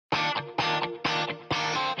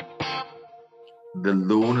the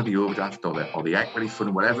loan or the overdraft or the equity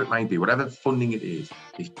fund, whatever it might be, whatever funding it is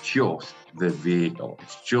just the vehicle.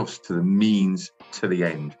 It's just to the means to the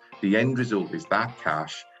end. The end result is that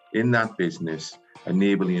cash in that business,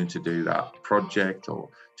 enabling you to do that project or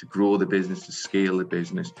to grow the business, to scale the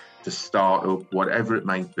business, to start up, whatever it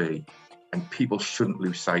might be. And people shouldn't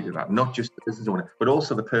lose sight of that. Not just the business owner, but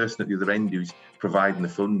also the person at the other end who's providing the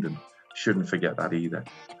funding. Shouldn't forget that either.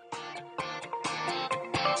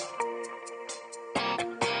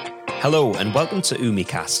 Hello and welcome to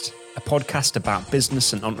UmiCast, a podcast about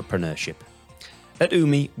business and entrepreneurship. At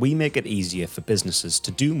Umi, we make it easier for businesses to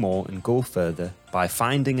do more and go further by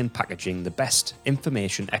finding and packaging the best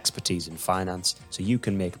information expertise in finance so you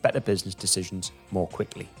can make better business decisions more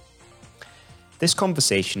quickly. This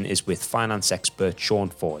conversation is with finance expert Shaun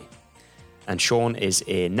Fooy, and Shaun is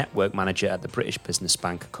a network manager at the British Business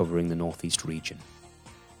Bank covering the North East region.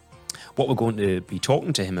 What we're going to be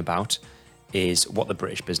talking to him about is what the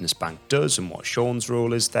British Business Bank does and what Shaun's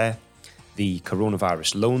role is there, the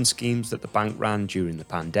coronavirus loan schemes that the bank ran during the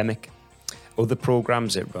pandemic, other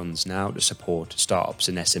programs it runs now to support startups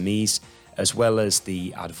and SMEs, as well as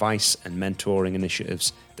the advice and mentoring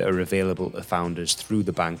initiatives that are available to founders through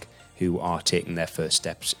the bank who are taking their first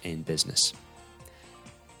steps in business.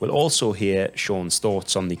 We'll also hear Shaun's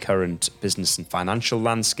thoughts on the current business and financial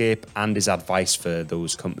landscape and his advice for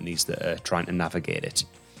those companies that are trying to navigate it.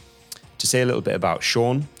 To say a little bit about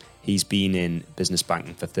Shaun, he's been in business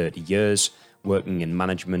banking for 30 years, working in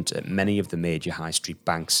management at many of the major high street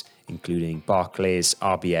banks, including Barclays,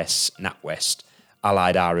 RBS, NatWest,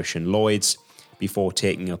 Allied Irish and Lloyds, before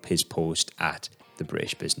taking up his post at the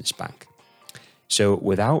British Business Bank. So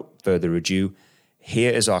without further ado,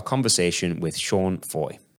 here is our conversation with Shaun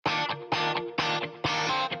Fooy.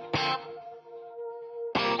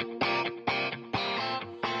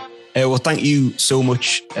 Well, thank you so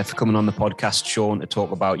much for coming on the podcast, Shaun, to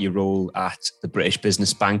talk about your role at the British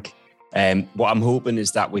Business Bank. What I'm hoping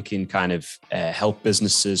is that we can kind of help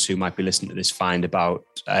businesses who might be listening to this find out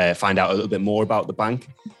a little bit more about the bank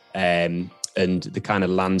and the kind of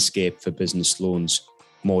landscape for business loans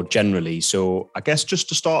more generally. So I guess just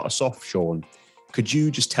to start us off, Shaun, could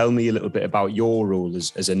you just tell me a little bit about your role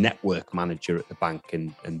as a network manager at the bank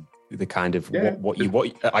and the kind of what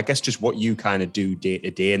you kind of do day to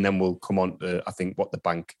day, and then we'll come on to, I think, what the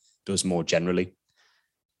bank does more generally.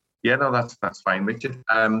 Yeah, no, that's fine, Richard.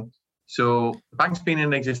 So the bank's been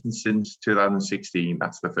in existence since 2016.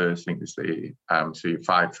 That's the first thing to say. So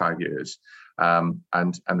five years. And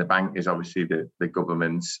the bank is obviously the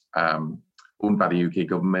government's owned by the UK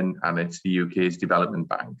government, and it's the UK's development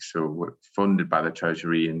bank. So we're funded by the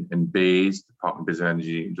Treasury and BEIS, Department of Business,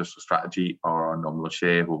 Energy and Industrial Strategy, are our nominal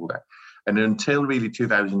shareholder. And until really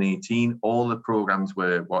 2018, all the programs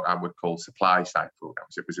were what I would call supply side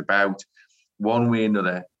programs. It was about one way or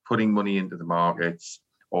another putting money into the markets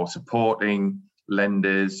or supporting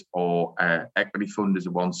lenders or equity funders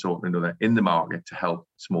of one sort or another in the market to help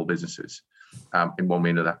small businesses in one way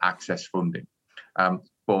or another access funding.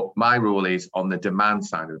 But my role is on the demand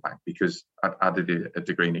side of the bank, because I did a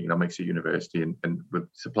degree in economics at university, and with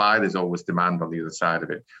supply, there's always demand on the other side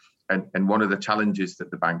of it. And one of the challenges that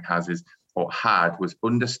the bank was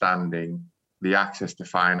understanding the access to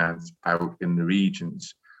finance out in the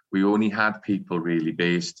regions. We only had people really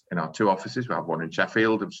based in our two offices. We have one in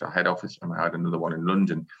Sheffield, which is our head office, and we had another one in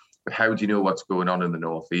London. But how do you know what's going on in the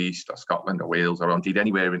North East or Scotland or Wales or indeed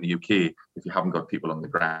anywhere in the UK if you haven't got people on the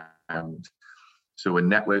ground? So a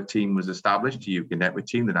network team was established, a UK network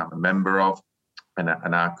team that I'm a member of, and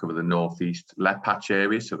I cover the North East Let Patch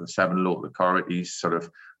area, so the 7 local authorities, sort of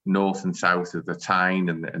north and south of the Tyne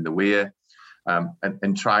and the Wear,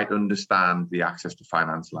 and try to understand the access to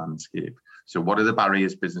finance landscape. So what are the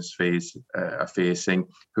barriers business are facing?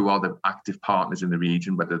 Who are the active partners in the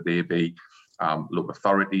region, whether they be local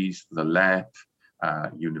authorities, the LEP,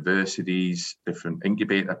 universities, different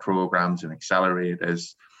incubator programs and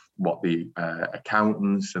accelerators, what the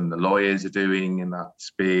accountants and the lawyers are doing in that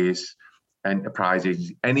space, enterprise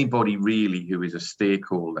agencies, anybody really who is a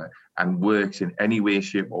stakeholder and works in any way,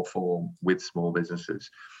 shape or form with small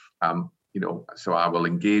businesses. So I will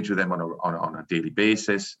engage with them on a daily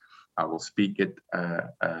basis. I will speak at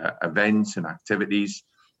events and activities.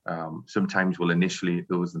 Sometimes we'll initiate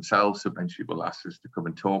those themselves. Sometimes people ask us to come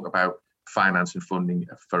and talk about finance and funding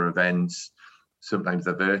for events. Sometimes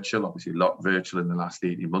they're virtual, obviously a lot virtual in the last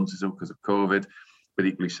 18 months or so because of COVID, but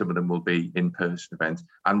equally some of them will be in-person events,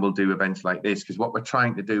 and we'll do events like this because what we're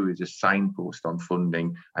trying to do is just signpost on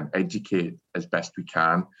funding and educate as best we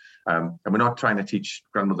can. And we're not trying to teach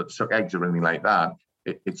grandmother to suck eggs or anything like that.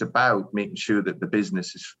 It's about making sure that the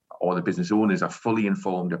businesses or the business owners are fully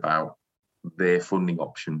informed about their funding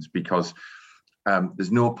options, because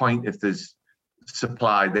there's no point if there's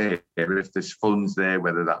supply there, if there's funds there,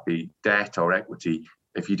 whether that be debt or equity,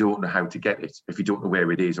 if you don't know how to get it, if you don't know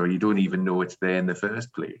where it is, or you don't even know it's there in the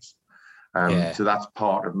first place. So that's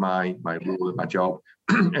part of my role and my job.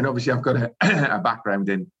 And obviously I've got a background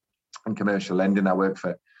in commercial lending. I worked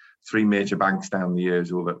for 3 major banks down the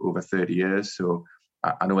years, over 30 years. So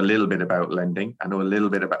I know a little bit about lending. I know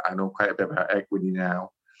quite a bit about equity now.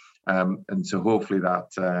 And so hopefully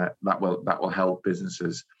that will help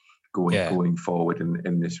businesses going forward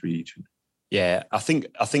in this region. Yeah, I think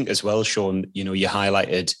as well, Shaun, you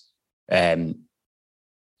highlighted, the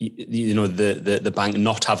bank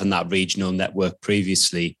not having that regional network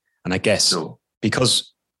previously. And I guess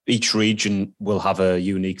because each region will have a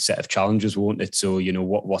unique set of challenges, won't it? So,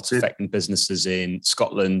 what's affecting businesses in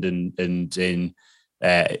Scotland and in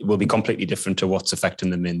will be completely different to what's affecting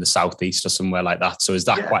them in the southeast or somewhere like that. So is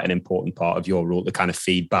that quite an important part of your role to kind of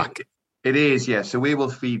feed back? It is, yeah. So we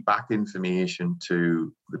will feed back information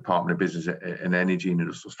to the Department of Business and Energy and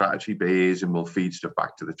Industrial Strategy BAs, and we'll feed stuff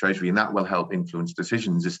back to the Treasury, and that will help influence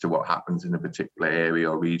decisions as to what happens in a particular area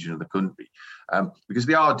or region of the country, because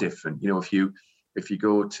they are different. If you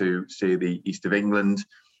go to, say, the east of England,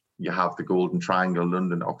 you have the Golden Triangle: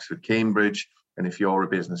 London, Oxford, Cambridge, and if you're a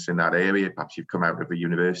business in that area, perhaps you've come out of a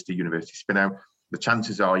university spin out, the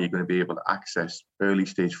chances are you're going to be able to access early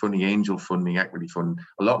stage funding, angel funding, equity funding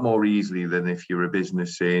a lot more easily than if you're a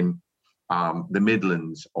business in the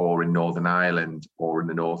Midlands or in Northern Ireland or in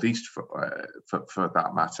the Northeast for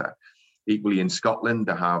that matter. Equally in Scotland,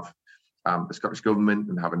 they have the Scottish Government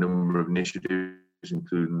and have a number of initiatives,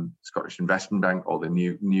 including Scottish Investment Bank or the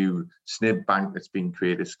new SNIB bank that's been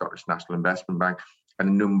created, Scottish National Investment Bank, and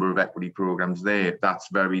a number of equity programs there. That's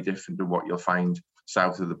very different to what you'll find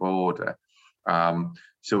south of the border.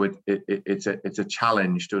 So it's a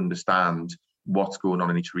challenge to understand what's going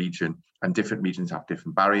on in each region, and different regions have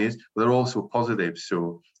different barriers, but they're also positives.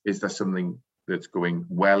 So is there something that's going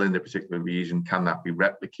well in a particular region? Can that be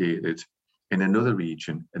replicated in another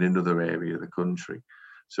region, in another area of the country?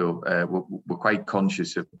 So we're quite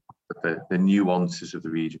conscious of the nuances of the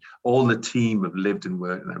region. All the team have lived and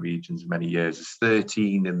worked in that region for many years. There's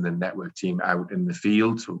 13 in the network team out in the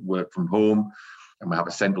field, so work from home. And we have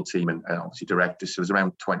a central team and obviously directors. So there's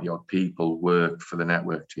around 20 odd people work for the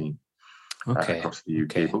network team across the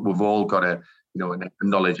UK. But we've all got a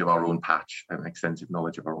knowledge of our own patch, an extensive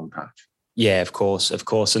knowledge of our own patch. Yeah, of course.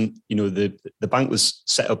 And the bank was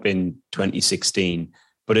set up in 2016,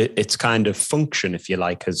 but its kind of function, if you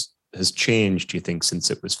like, has changed, do you think,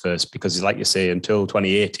 since it was first? Because, like you say, until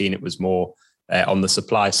 2018, it was more on the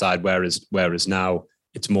supply side, whereas now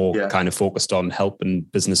it's more kind of focused on helping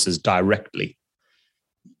businesses directly.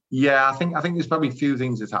 Yeah, I think there's probably a few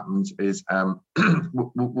things that's happened. Is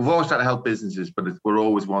we've always tried to help businesses, but we're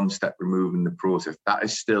always one step removed in the process. That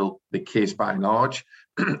is still the case by and large.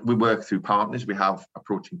 We work through partners. We have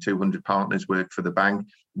approaching 200 partners work for the bank,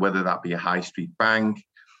 whether that be a high street bank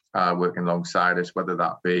working alongside us, whether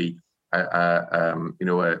that be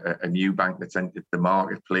a new bank that's entered the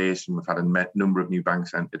marketplace, and we've had a number of new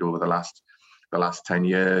banks entered over the last 10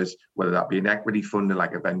 years, whether that be an equity funder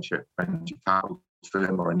like a venture capital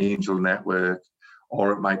firm or an angel network,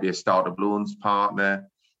 or it might be a startup loans partner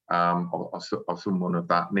or someone of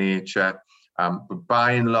that nature. But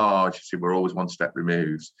by and large, we're always one step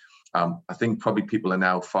removed. I think probably people are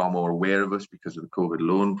now far more aware of us because of the COVID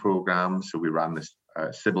loan program. So we ran this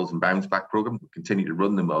Sybil's and Bounce Back program. We continue to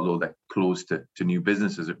run them, although they're closed to new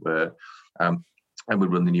business, as it were. And we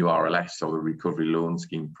run the new RLS, or the Recovery Loan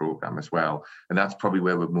Scheme program, as well. And that's probably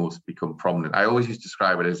where we've most become prominent. I always used to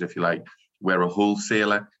describe it as, if you like, we're a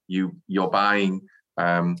wholesaler. You're buying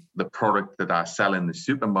the product that I sell in the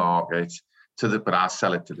supermarket but I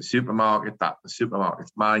sell it to the supermarket. That the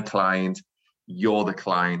supermarket's my client. You're the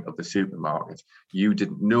client of the supermarket. You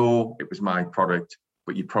didn't know it was my product,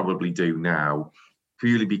 but you probably do now,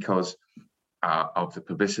 purely because of the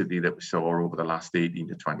publicity that we saw over the last 18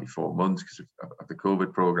 to 24 months because of the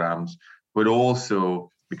COVID programs, but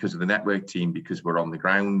also because of the network team, because we're on the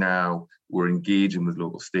ground now, we're engaging with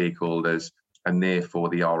local stakeholders, and therefore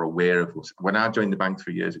they are aware of us. When I joined the bank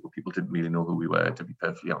 3 years ago, people didn't really know who we were, to be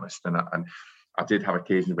perfectly honest. And I did have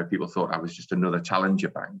occasions where people thought I was just another challenger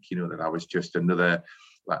bank, that I was just another,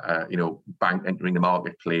 bank entering the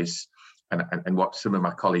marketplace. And what some of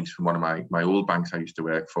my colleagues from one of my old banks I used to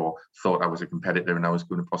work for thought I was a competitor, and I was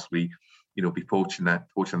going to possibly, be poaching that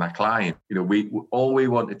client. All we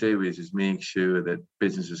want to do is make sure that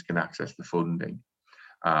businesses can access the funding,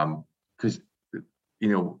 because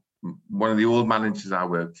one of the old managers I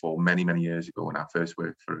worked for many, many years ago when I first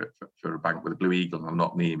worked for a bank with a Blue Eagle, and I'll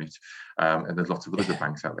not name it, and there's lots of other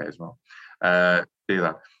banks out there as well, say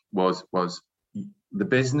that was the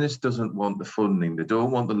business doesn't want the funding, they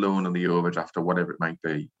don't want the loan or the overdraft or whatever it might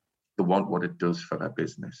be, they want what it does for their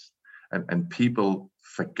business. And people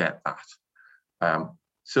forget that.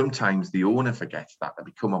 Sometimes the owner forgets that. They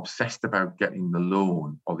become obsessed about getting the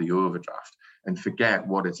loan or the overdraft and forget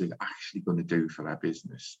what it is actually going to do for their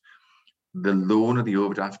business. The loan or the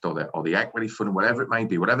overdraft or the equity fund, whatever it might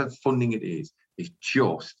be, whatever funding it is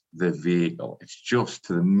just the vehicle. It's just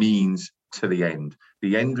to the means to the end.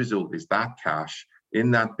 The end result is that cash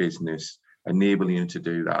in that business, enabling you to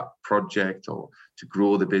do that project or to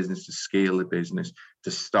grow the business, to scale the business,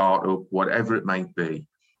 to start up, whatever it might be.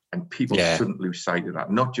 And people shouldn't lose sight of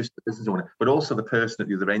that. Not just the business owner, but also the person at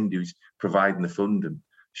the other end who's providing the funding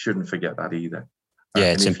shouldn't forget that either.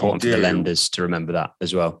 Yeah, it's important for the lenders to remember that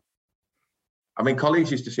as well. I mean,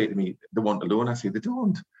 colleagues used to say to me, they want a loan. I say, they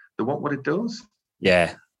don't. They want what it does.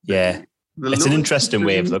 Yeah. It's an interesting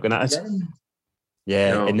way of looking at it.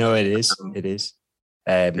 Yeah, no, it is. It is.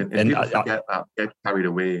 And people forget that, get carried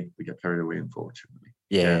away. We get carried away, unfortunately.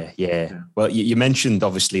 Yeah. Well, you mentioned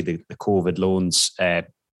obviously the COVID loans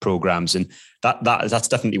programs, and that's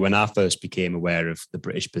definitely when I first became aware of the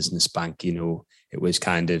British Business Bank. You know, it was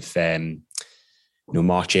kind of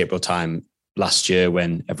March, April time last year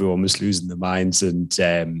when everyone was losing their minds, and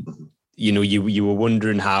you were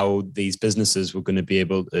wondering how these businesses were going to be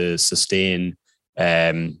able to sustain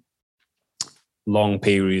long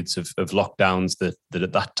periods of lockdowns that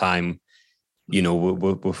at that time,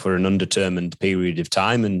 were for an undetermined period of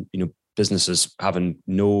time, and businesses having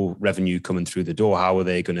no revenue coming through the door. How are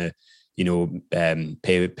they going to,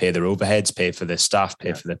 pay their overheads, pay for their staff,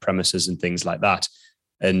 pay for their premises, and things like that?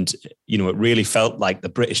 And it really felt like the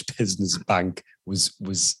British Business Bank was,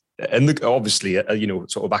 and obviously,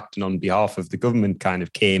 sort of acting on behalf of the government, kind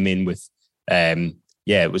of came in with,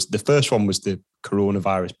 it was the first one was the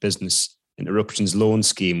coronavirus business interruptions loan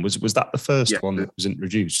scheme. Was that the first one that was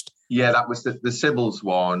introduced? Yeah, that was the Sybil's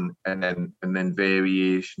one, and then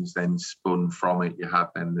variations then spun from it. You had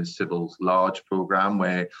then the Sybil's large program,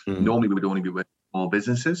 where normally we would only be working with small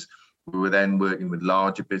businesses. We were then working with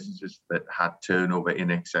larger businesses that had turnover in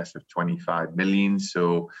excess of 25 million.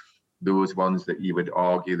 So those ones that you would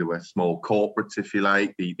argue they were small corporates, if you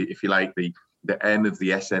like, the M of the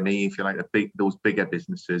SME, if you like, those bigger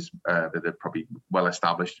businesses that are probably well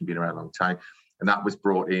established and been around a long time. And that was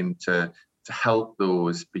brought in to help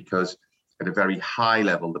those, because at a very high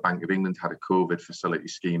level, the Bank of England had a COVID facility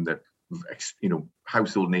scheme that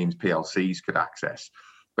household names PLCs could access.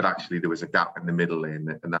 But actually there was a gap in the middle, and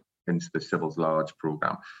that hence the Sybil's large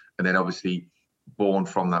program. And then obviously born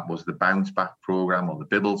from that was the bounce back program, or the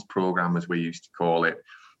Bibbles program as we used to call it.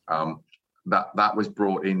 That was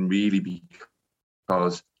brought in really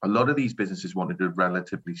because a lot of these businesses wanted a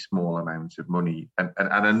relatively small amount of money. And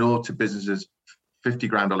I know to businesses, 50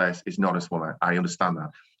 grand or less is not a small amount. I understand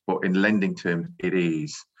that. But in lending terms, it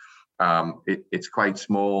is. It's quite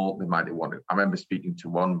small. They might have wanted. I remember speaking to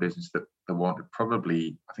one business that they wanted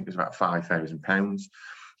probably, I think it was about £5,000.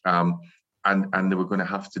 And they were going to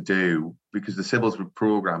have to do, because the Sybil's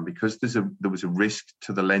program, because there was a risk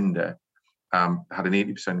to the lender, had an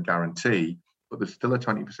 80% guarantee, but there's still a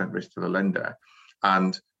 20% risk to the lender,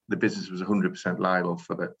 and the business was 100% liable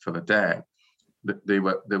for the debt. They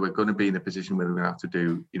were going to be in a position where they were going to have to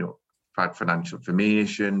do, provide financial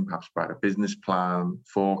information, perhaps provide a business plan,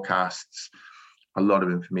 forecasts, a lot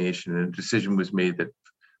of information. And a decision was made that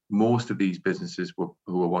most of these businesses who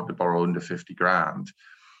were wanting to borrow under 50 grand,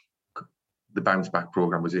 the bounce back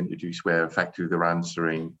program was introduced, where effectively they're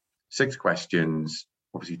answering 6 questions,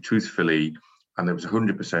 obviously truthfully, and there was a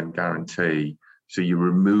 100% guarantee. So you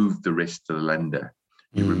removed the risk to the lender.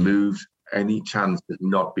 You removed any chance of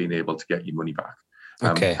not being able to get your money back.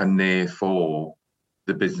 And therefore,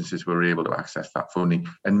 the businesses were able to access that funding.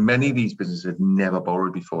 And many of these businesses had never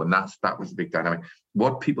borrowed before, and that was a big dynamic.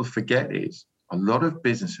 What people forget is a lot of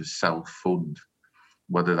businesses self-fund,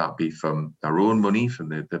 whether that be from their own money, from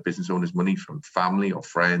the business owner's money, from family or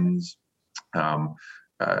friends,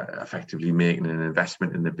 effectively making an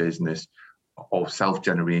investment in the business, or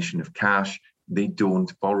self-generation of cash. They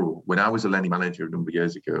don't borrow. When I was a lending manager a number of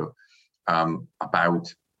years ago,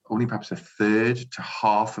 about only perhaps a third to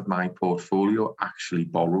half of my portfolio actually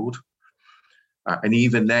borrowed. And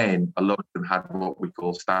even then, a lot of them had what we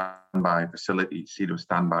call standby facilities,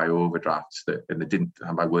 standby overdrafts, and they didn't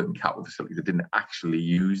have my working capital facilities. They didn't actually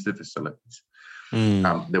use the facilities.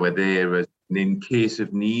 They were there as, in case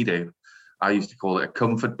of need. I used to call it a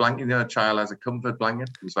comfort blanket. A child has a comfort blanket.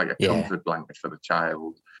 It was like a comfort blanket for the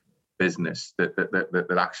child. business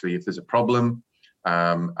that actually, if there's a problem,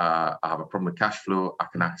 I have a problem with cash flow, I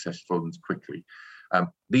can access funds quickly.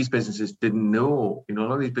 These businesses didn't know, a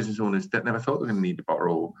lot of these business owners that never thought they were going to need to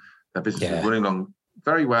borrow. Their business was running along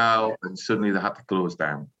very well, and suddenly they had to close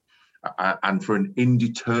down. And for an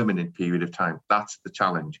indeterminate period of time. That's the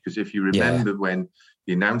challenge. Because if you remember when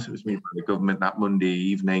the announcement was made by the government that Monday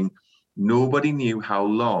evening, nobody knew how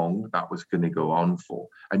long that was going to go on for.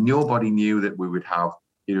 And nobody knew that we would have,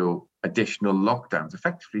 additional lockdowns,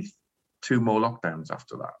 effectively 2 more lockdowns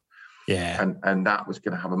after that. Yeah. And that was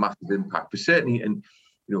going to have a massive impact. But certainly, and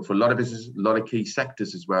for a lot of businesses, a lot of key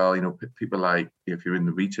sectors as well, people like, if you're in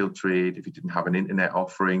the retail trade, if you didn't have an internet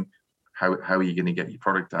offering, how are you going to get your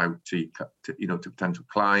product out to potential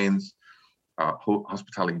clients?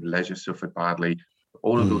 Hospitality and leisure suffered badly.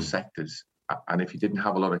 All of those sectors. And if you didn't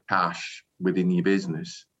have a lot of cash within your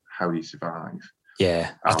business, how do you survive?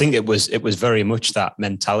 Yeah, I think it was very much that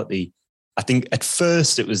mentality. I think at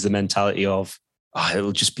first it was the mentality of,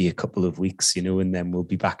 it'll just be a couple of weeks, and then we'll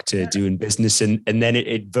be back to doing business. And then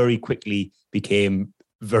it very quickly became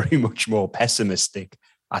very much more pessimistic,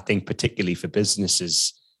 I think, particularly for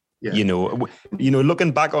businesses. Yeah.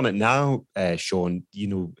 Looking back on it now, Shaun,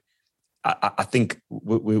 I think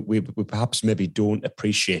we perhaps maybe don't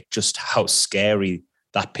appreciate just how scary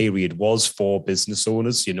that period was for business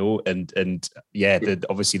owners,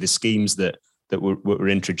 obviously the schemes that were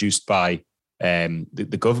introduced by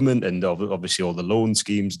the government, and obviously all the loan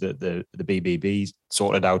schemes that the BBB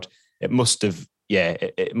sorted out. It must have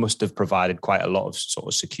provided quite a lot of sort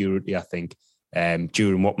of security, I think,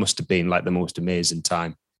 during what must have been like the most amazing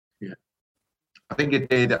time. Yeah, I think it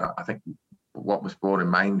did. I think what was borne in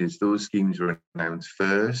mind is those schemes were announced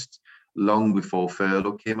first, long before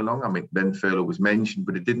furlough came along. I mean, then furlough was mentioned,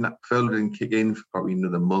 but furlough didn't kick in for probably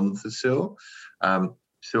another month or so.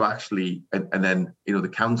 So actually, and then, the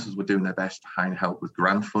councils were doing their best to try and help with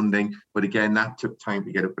grant funding. But again, that took time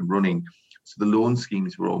to get up and running. So the loan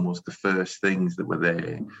schemes were almost the first things that were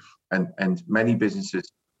there. And many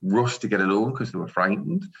businesses rushed to get a loan because they were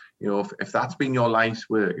frightened. If that's been your life's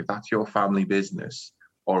work, if that's your family business,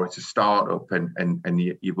 or it's a startup and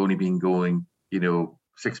you've only been going,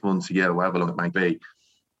 6 months, a year, whatever long it might be,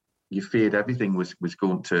 you feared everything was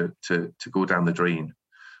going to go down the drain,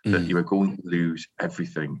 that you were going to lose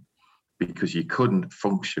everything because you couldn't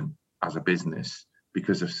function as a business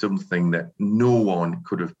because of something that no one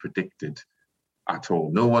could have predicted at all.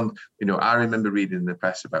 No one, I remember reading in the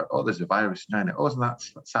press about, there's a virus in China. Isn't that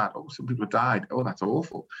sad? Some people died. That's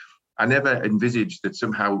awful. I never envisaged that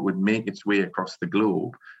somehow it would make its way across the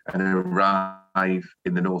globe and arrive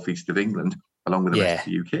in the northeast of England along with the rest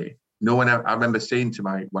of the UK. No one. I remember saying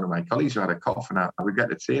to one of my colleagues who had a cough, and I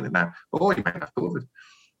regretted saying it now. You might have COVID.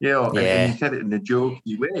 And he said it in a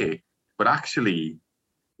jokey way, but actually,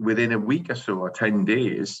 within a week or so, or 10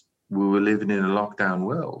 days, we were living in a lockdown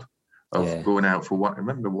world of going out for 1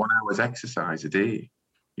 hour's exercise a day.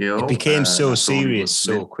 It became so serious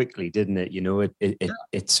so quickly, didn't it?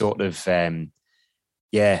 It sort of, and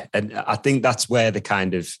I think that's where the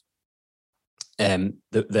kind of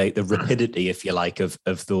the rapidity, if you like,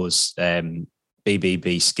 of those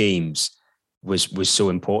BBB schemes was so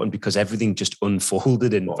important, because everything just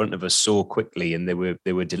unfolded in front of us so quickly, and they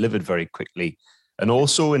were delivered very quickly. And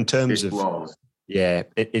also in terms of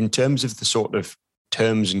in terms of the sort of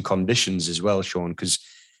terms and conditions as well, Shaun, because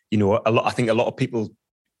I think a lot of people,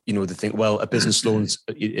 they think, well, a business loan's,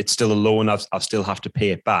 it's still a loan, I still have to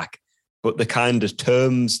pay it back. But the kind of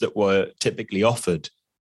terms that were typically offered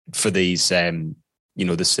for these, the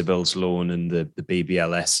Civils loan and the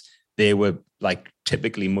BBLS, they were like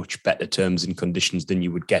typically much better terms and conditions than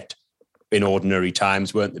you would get in ordinary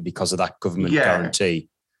times, weren't they? Because of that government guarantee.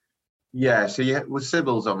 Yeah, so with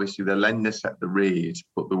Civils, obviously the lender set the rate,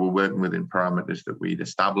 but they were working within parameters that we'd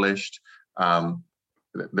established. There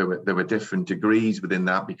were different degrees within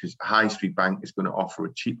that, because a high street bank is going to offer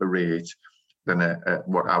a cheaper rate than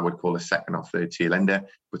what I would call a second or third tier lender.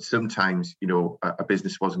 But sometimes, a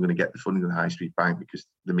business wasn't going to get the funding of the high street bank because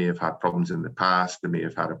they may have had problems in the past, they may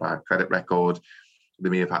have had a bad credit record, they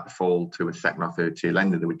may have had to fall to a second or third tier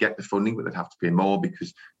lender. They would get the funding, but they'd have to pay more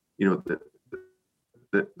because,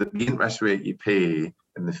 the interest rate you pay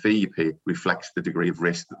and the fee you pay reflects the degree of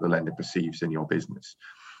risk that the lender perceives in your business.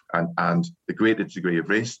 And the greater degree of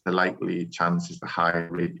risk, the likely chances, the higher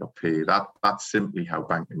rate you'll pay. That's simply how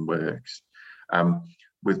banking works.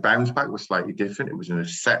 With Bounce Back, it was slightly different. It was in a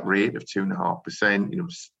set rate of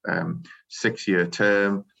 2.5%, 6-year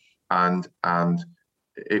term, and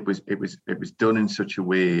it was done in such a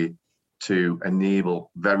way to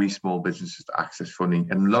enable very small businesses to access funding.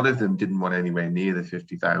 And a lot of them didn't want anywhere near the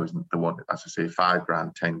 50,000. They wanted, as I say, 5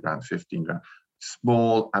 grand, 10 grand, 15 grand,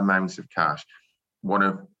 small amounts of cash. One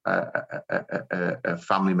of a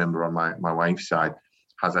family member on my wife's side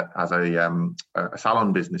has a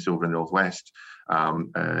salon business over in the Northwest,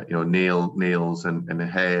 nails and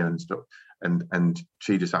hair and stuff. And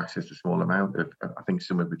she just accessed a small amount of, I think,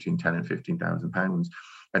 somewhere between 10 and 15,000 pounds.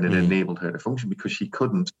 And it enabled her to function because she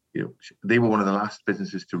couldn't, they were one of the last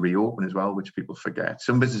businesses to reopen as well, which people forget.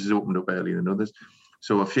 Some businesses opened up earlier than others.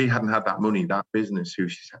 So if she hadn't had that money, that business,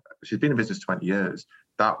 she's been in business 20 years,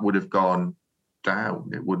 that would have gone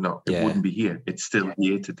down. It would not, it wouldn't be here. It's still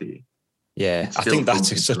here today. Yeah, I think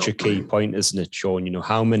that's such a key point, isn't it, Shaun?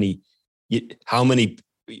 How many,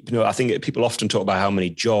 I think people often talk about how many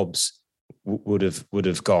jobs would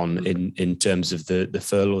have gone in terms of the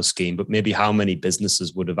furlough scheme, but maybe how many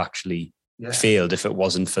businesses would have actually failed if it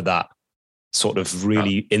wasn't for that sort of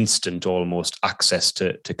really instant almost access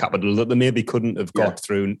to capital that they maybe couldn't have got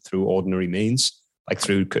through ordinary means, like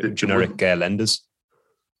through generic lenders.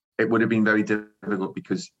 It would have been very difficult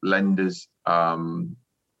because lenders, the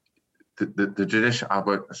traditional, I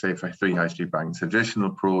would say for 3 high street banks, the traditional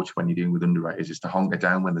approach when you're dealing with underwriters is to hunker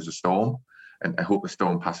down when there's a storm. And I hope the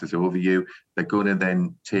storm passes over you. They're going to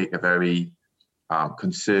then take a very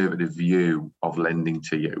conservative view of lending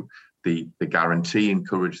to you. The guarantee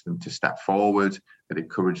encouraged them to step forward. It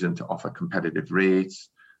encouraged them to offer competitive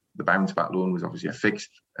rates. The bounce back loan was obviously a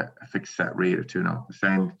fixed set rate of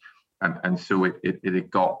 2.5%. And so it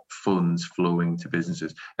got funds flowing to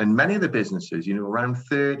businesses. And many of the businesses, around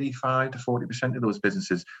 35 to 40% of those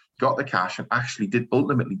businesses got the cash and actually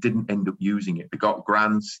ultimately didn't end up using it. They got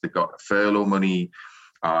grants, they got furlough money,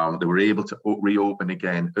 they were able to reopen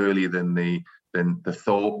again earlier than they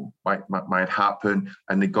thought might happen,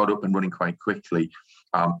 and they got up and running quite quickly.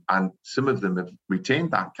 And some of them have retained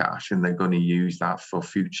that cash and they're going to use that for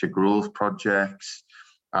future growth projects.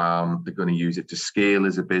 They're going to use it to scale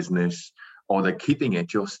as a business, or they're keeping it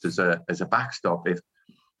just as a backstop if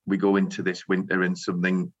we go into this winter and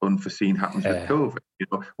something unforeseen happens with COVID.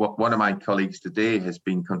 One of my colleagues today has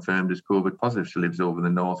been confirmed as COVID positive. She lives over in the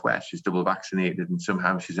Northwest. She's double vaccinated, and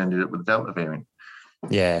somehow she's ended up with the Delta variant.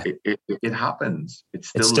 Yeah, it happens. It's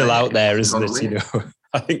still there. Out there, isn't it?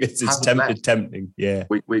 I think it's tempting. Yeah,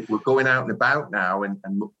 we're going out and about now, and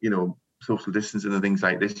social distancing and things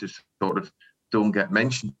like this just sort of don't get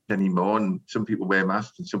mentioned anymore. And some people wear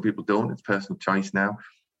masks and some people don't. It's personal choice now,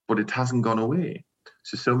 but it hasn't gone away.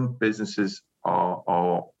 So some businesses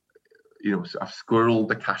are have squirreled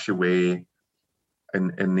the cash away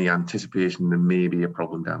in the anticipation there may be a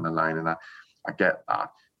problem down the line. And I get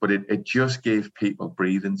that, but it just gave people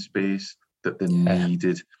breathing space that they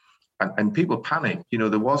needed. And people panicked.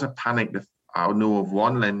 There was a panic. I know of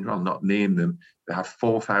one lender, I'll not name them, they had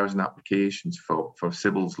 4,000 applications for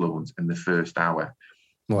CBILS loans in the first hour.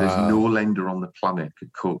 Wow. There's no lender on the planet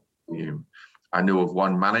could cope with you. I know of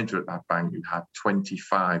one manager at that bank who had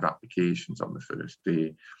 25 applications on the first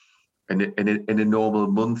day. And in a normal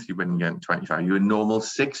month, you wouldn't get 25. In a normal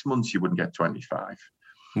 6 months, you wouldn't get 25.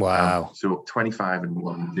 Wow. So 25 in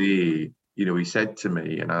one day. He said to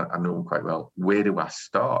me, and I know him quite well, where do I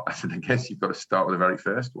start? I said, I guess you've got to start with the very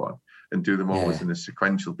first one and do them always in a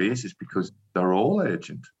sequential basis because they're all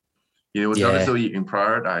urgent. It's not as though you can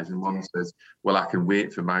prioritize and one says, well, I can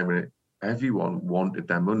wait for my minute. Everyone wanted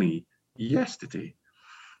their money yesterday.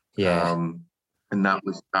 Yeah. And that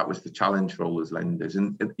was the challenge for all those lenders.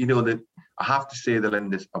 And that I have to say the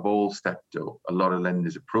lenders have all stepped up. A lot of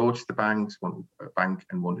lenders approached the banks, wanted a bank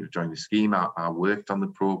and wanted to join the scheme. I worked on the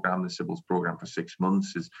program, the CBILS program, for 6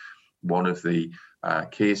 months as one of the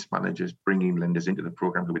case managers, bringing lenders into the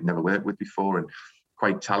program who we'd never worked with before, and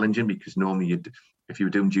quite challenging because normally if you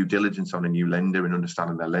were doing due diligence on a new lender and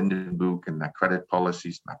understanding their lending book and their credit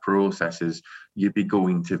policies and their processes, you'd be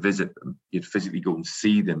going to visit them. You'd physically go and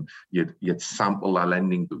see them. You'd sample their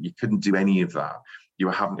lending book. You couldn't do any of that. You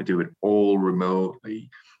were having to do it all remotely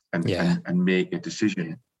and make a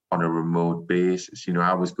decision on a remote basis.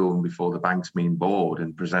 I was going before the bank's main board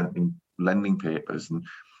and presenting lending papers. And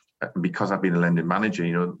because I've been a lending manager,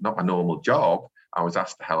 not my normal job, I was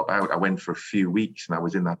asked to help out. I went for a few weeks and I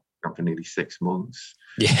was in that for nearly 6 months,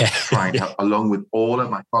 trying to help along with all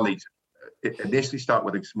of my colleagues. It initially started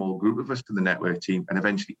with a small group of us to the network team, and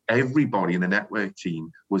eventually everybody in the network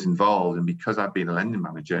team was involved. And because I'd been a lending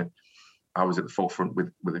manager, I was at the forefront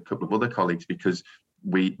with a couple of other colleagues because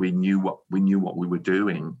we knew what we were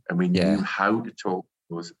doing, and we knew how to talk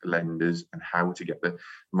to those lenders and how to get them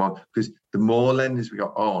on. Because the more lenders we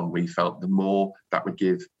got on, we felt the more that would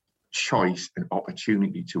give choice and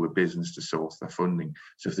opportunity to a business to source their funding.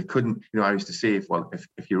 So if they couldn't, I used to say,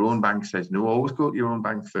 if your own bank says no, always go to your own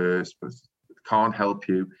bank first, but if it can't help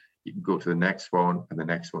you, you can go to the next one and the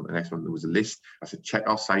next one, the next one. There was a list. I said, check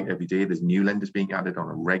our site every day. There's new lenders being added on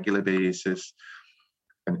a regular basis,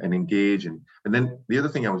 and engage. And then the other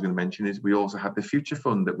thing I was going to mention is we also had the Future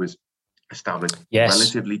Fund that was established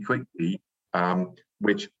relatively quickly,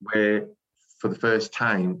 where for the first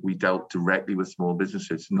time we dealt directly with small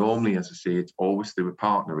businesses. Normally, as I say, it's always through a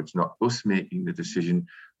partner. It's not us making the decision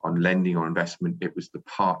on lending or investment. It was the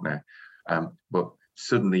partner. But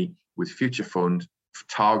suddenly with Future Fund,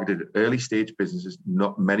 targeted early stage businesses,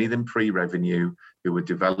 not many of them pre-revenue, who were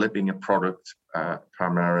developing a product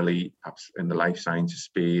primarily perhaps in the life sciences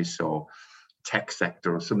space or tech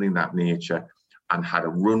sector or something of that nature, and had a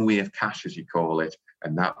runway of cash, as you call it,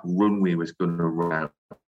 and that runway was going to run out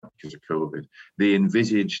because of COVID. They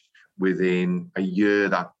envisaged within a year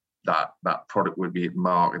that product would be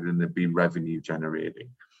marketed and there'd be revenue generating.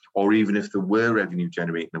 Or even if there were revenue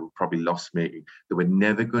generating, they were probably loss making. They were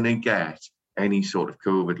never going to get any sort of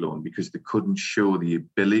COVID loan because they couldn't show the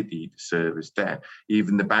ability to service debt.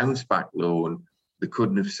 Even the bounce back loan, they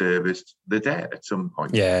couldn't have serviced the debt at some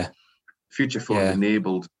point. Future Fund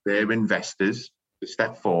enabled their investors to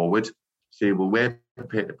step forward, say, well, we're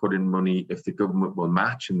prepared to put in money if the government will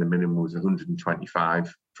match, and the minimum was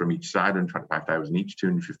 125 from each side, 125,000 each,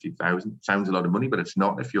 250,000. Sounds a lot of money, but it's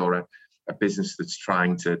not if you're a business that's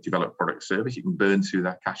trying to develop product service. You can burn through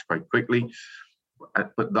that cash quite quickly.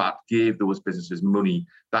 But that gave those businesses money.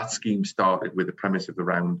 That scheme started with a premise of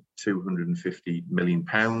around £250 million.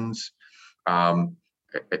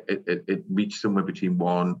 It reached somewhere between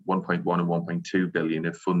 1.1 and 1.2 billion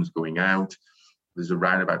of funds going out. There's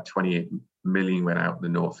around about 28 million went out in the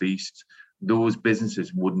Northeast. Those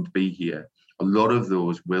businesses wouldn't be here. A lot of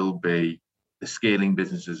those will be the scaling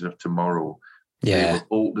businesses of tomorrow. They will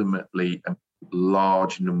ultimately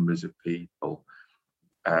large numbers of people.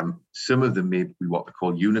 Some of them may be what they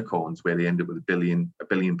call unicorns, where they end up with £1 billion or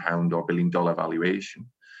 $1 billion valuation.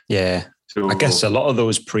 So I guess a lot of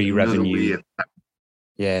those pre-revenue.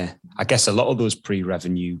 I guess a lot of those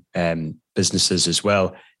pre-revenue businesses as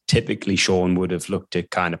well. Typically, Shaun would have looked at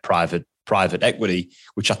kind of private equity,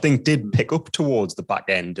 which I think did pick up towards the back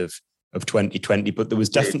end of 2020. But there was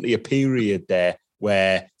definitely a period there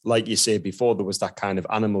where, like you said before, there was that kind of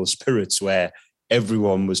animal spirits where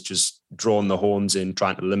everyone was just drawing the horns in,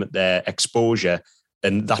 trying to limit their exposure.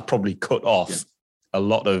 And that probably cut off a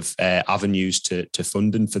lot of avenues to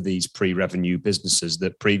funding for these pre-revenue businesses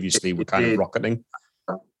that previously were kind of rocketing.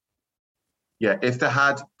 If they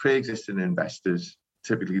had pre-existing investors,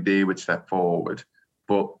 typically they would step forward,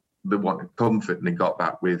 but they wanted comfort, and they got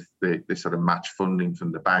that with the sort of match funding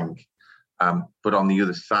from the bank. But on the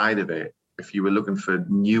other side of it, if you were looking for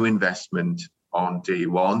new investment on day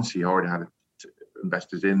one, so you already had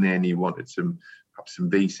investors in there and you wanted perhaps some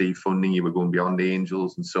VC funding, you were going beyond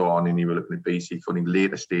angels and so on, and you were looking at VC funding,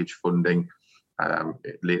 later stage funding,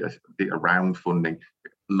 later round funding.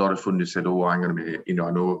 A lot of funders said, oh, I'm going to be, I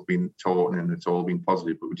know I've been talking and it's all been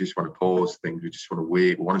positive, but we just want to pause things. We just want to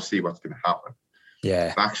wait. We want to see what's going to happen.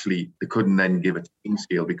 But actually, they couldn't then give a time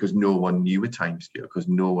scale because no one knew a time scale, because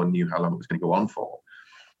no one knew how long it was going to go on for.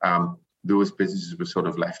 Those businesses were sort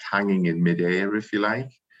of left hanging in midair, if you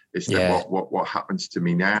like. It's what happens to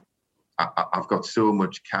me now? I've got so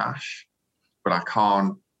much cash, but I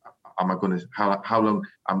can't. Am I going to? How long?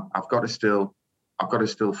 I've got to still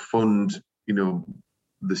fund.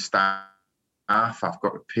 The staff. I've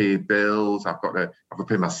got to pay bills. I've got to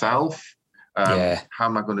pay myself. How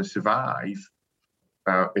am I going to survive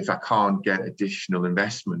if I can't get additional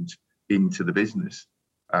investment into the business?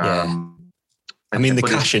 I mean, the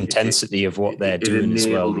cash intensity of what they're doing as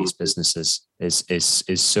well, these businesses,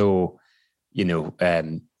 is so,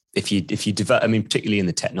 if you develop, I mean, particularly in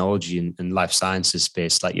the technology and life sciences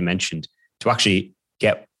space, like you mentioned, to actually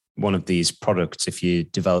get one of these products, if you're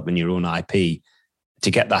developing your own IP, to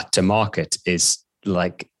get that to market is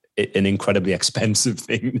like an incredibly expensive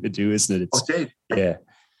thing to do, isn't it?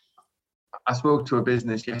 I spoke to a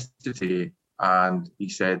business yesterday and he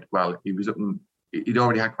said, well, he'd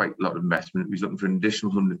already had quite a lot of investment. He was looking for an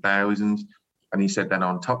additional 100,000. And he said, then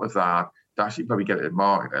on top of that, to actually probably get it to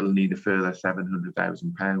market, it'll need a further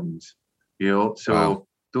 £700,000. So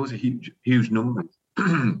those are huge numbers.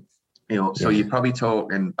 So you're probably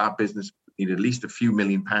talking that business need at least a few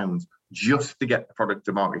 £1,000,000 just to get the product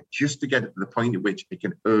to market, just to get it to the point at which it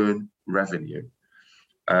can earn revenue.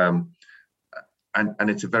 And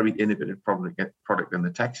it's a very innovative product in the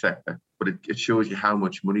tech sector, but it shows you how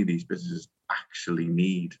much money these businesses actually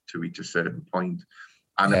need to reach a certain point.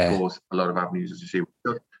 And of course, a lot of avenues, as you say,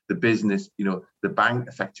 the business, the bank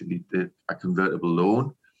effectively did a convertible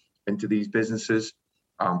loan into these businesses.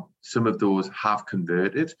 Some of those have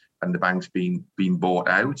converted, and the bank's been bought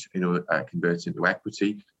out, converted into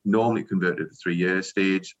equity. Normally converted at the 3-year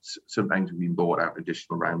stage. Sometimes we've been bought out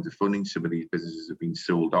additional rounds of funding. Some of these businesses have been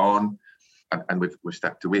sold on, and we've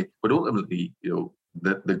stepped away. But ultimately,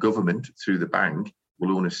 the government through the bank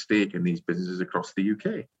will own a stake in these businesses across the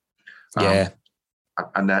UK.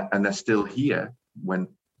 And they're still here when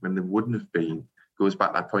there wouldn't have been. Goes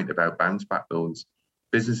back to that point about bounce back loans.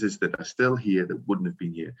 Businesses that are still here that wouldn't have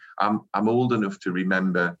been here. I'm old enough to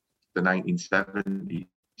remember the 1970s,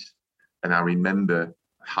 and I remember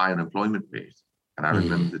high unemployment rate, and I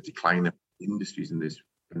remember the decline of industries in this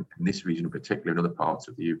region in particular, in other parts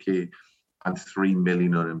of the UK, and 3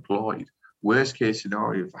 million unemployed. Worst case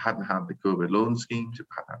scenario, if I hadn't had the COVID loan schemes, if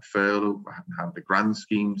I hadn't had furlough, if I hadn't had the grant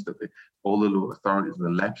schemes that all the local authorities and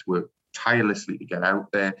the LEPs worked tirelessly to get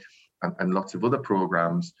out there, and lots of other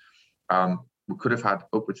programs, we could have had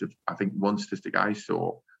upwards of, I think one statistic I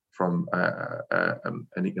saw from an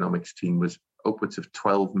economics team was upwards of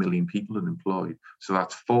 12 million people unemployed. So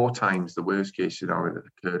that's 4 times the worst case scenario that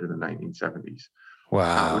occurred in the 1970s. Wow.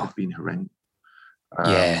 That would have been horrendous.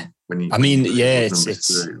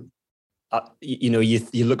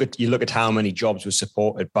 You look at how many jobs were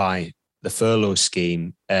supported by the furlough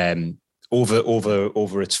scheme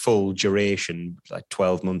over its full duration, like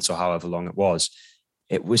 12 months or however long it was.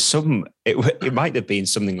 It might have been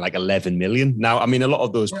something like 11 million. Now, I mean, a lot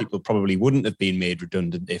of those people probably wouldn't have been made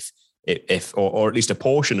redundant if or at least a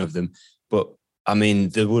portion of them. But I mean,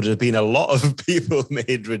 there would have been a lot of people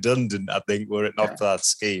made redundant, I think, were it not for that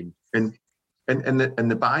scheme. And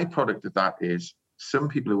the byproduct of that is some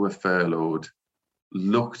people who were furloughed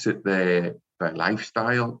looked at their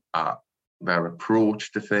lifestyle, their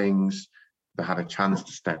approach to things. They had a chance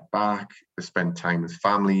to step back, to spend time with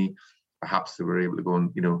family. Perhaps they were able to go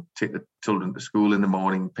and, take the children to school in the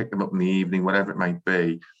morning, pick them up in the evening, whatever it might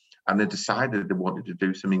be. And they decided they wanted to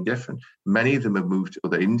do something different. Many of them have moved to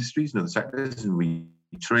other industries and other sectors and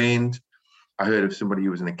retrained. I heard of somebody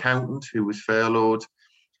who was an accountant who was furloughed,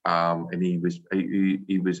 and he was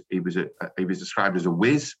described as a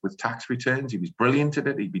whiz with tax returns. He was brilliant at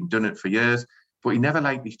it. He'd been doing it for years, but he never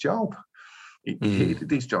liked his job. He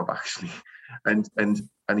hated his job, actually. And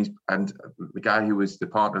the guy who was the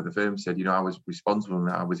partner of the firm said, I was responsible and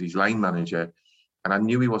I was his line manager, and I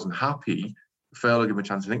knew he wasn't happy. Furlough gave him a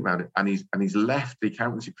chance to think about it, and he's left the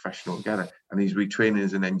accountancy profession altogether, and he's retraining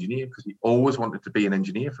as an engineer because he always wanted to be an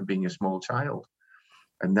engineer from being a small child,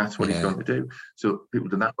 and that's what he's going to do. So people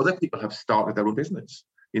do that. Other people have started their own business.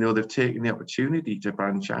 They've taken the opportunity to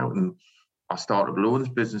branch out, and our startup loans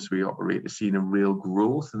business we operate has seen a real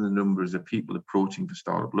growth in the numbers of people approaching for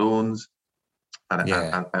startup loans.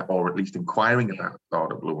 Or at least inquiring about a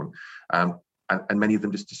startup loan, and many of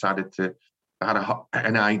them just decided they had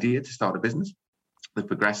an idea to start a business. They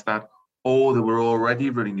progressed that, or they were already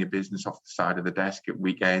running a business off the side of the desk at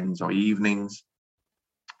weekends or evenings,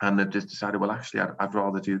 and they've just decided, well, actually, I'd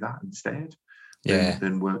rather do that instead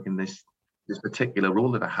than work in this particular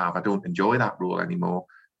role that I have. I don't enjoy that role anymore.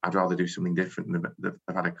 I'd rather do something different. And they've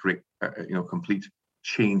had a complete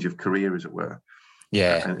change of career, as it were.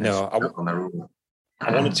 On their own.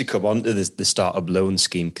 I wanted to come on to the startup loan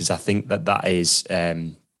scheme because I think that is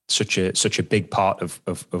such a big part of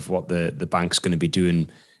what the bank's going to be doing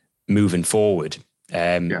moving forward.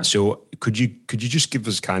 So could you just give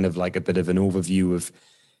us kind of like a bit of an overview of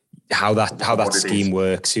how that scheme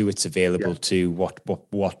works, who it's available to,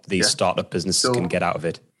 what these startup businesses can get out of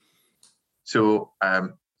it? So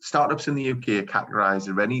startups in the UK are categorised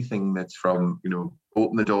as anything that's from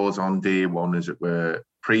open the doors on day one, as it were.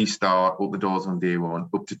 Pre-start, open the doors on day one,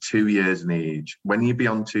 up to 2 years in age. When you're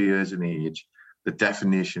beyond 2 years in age, the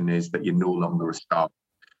definition is that you're no longer a startup.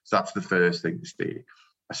 So that's the first thing to state.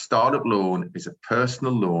 A startup loan is a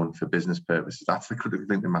personal loan for business purposes. That's the critical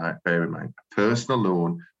thing to bear in mind. A personal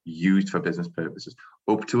loan used for business purposes,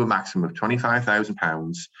 up to a maximum of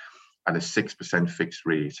 £25,000 at a 6% fixed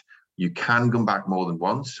rate. You can come back more than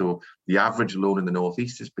once. So the average loan in the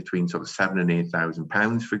Northeast is between sort of £7,000 and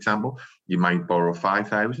 £8,000, for example. You might borrow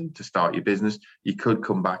 £5,000 to start your business. You could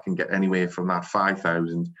come back and get anywhere from that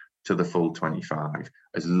 £5,000 to the full 25,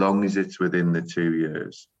 as long as it's within the 2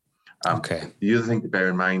 years. The other thing to bear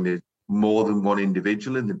in mind is more than one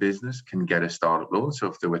individual in the business can get a startup loan. So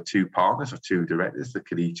if there were 2 partners or 2 directors that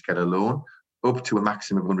could each get a loan, up to a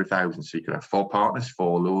maximum of 100,000. So you could have 4 partners,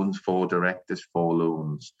 4 loans, 4 directors, 4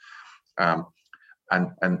 loans. And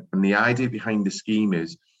the idea behind the scheme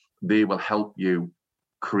is they will help you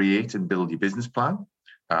create and build your business plan.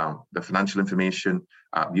 the financial information,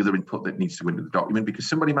 the other input that needs to go into the document, because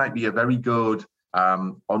somebody might be a very good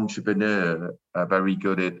entrepreneur, very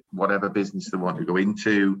good at whatever business they want to go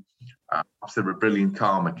into. Perhaps they're a brilliant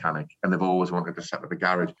car mechanic and they've always wanted to set up a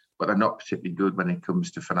garage, but they're not particularly good when it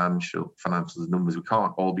comes to financials numbers. We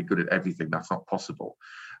can't all be good at everything. That's not possible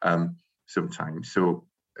sometimes. So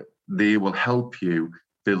they will help you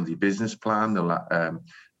build your business plan.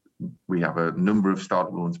 We have a number of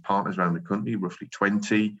startup loans partners around the country, roughly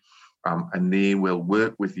 20, and they will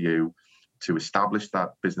work with you to establish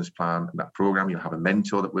that business plan and that program. You'll have a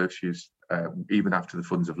mentor that works with you even after the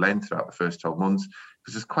funds have lent throughout the first 12 months,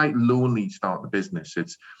 because it's quite lonely starting a business.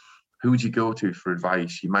 It's who would you go to for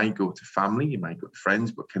advice? You might go to family, you might go to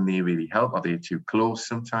friends, but can they really help? Are they too close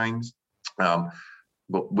sometimes?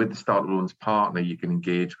 But with the startup loans partner, you can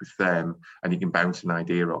engage with them and you can bounce an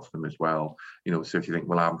idea off them as well. So if you think,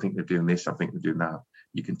 well, I'm thinking of doing this, I'm thinking of doing that,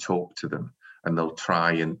 you can talk to them and they'll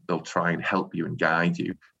try and help you and guide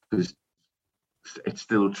you, because it's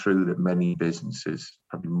still true that many businesses,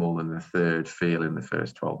 probably more than a third, fail in the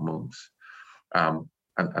first 12 months. And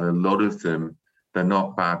a lot of them, they're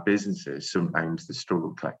not bad businesses. Sometimes they struggle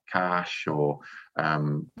to collect cash, or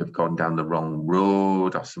they've gone down the wrong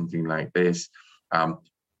road or something like this.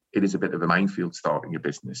 It is a bit of a minefield starting a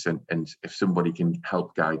business. And if somebody can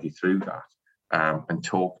help guide you through that and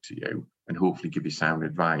talk to you and hopefully give you sound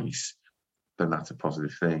advice, then that's a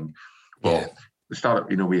positive thing. Yeah. But the startup,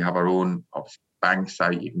 we have our own bank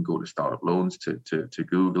site. You can go to Startup Loans to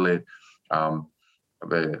Google it.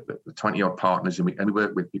 The 20-odd partners, and we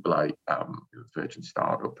work with people like Virgin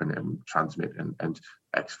Startup and Transmit and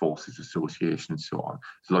Ex-Forces Association and so on.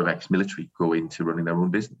 There's a lot of ex-military go into running their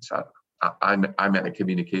own business. I met a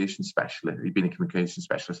communication specialist. He'd been a communication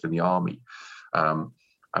specialist in the army, and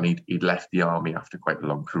he'd left the army after quite a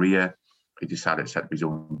long career. He decided to set up his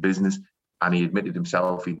own business, and he admitted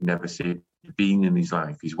himself he'd never saved a bean in his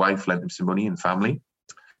life. His wife lent him some money and family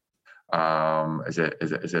as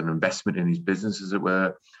an investment in his business, as it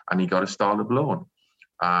were, and he got a startup loan.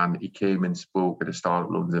 And he came and spoke at a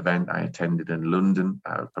startup loans event I attended in London,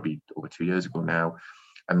 probably over 2 years ago now.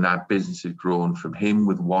 And that business has grown from him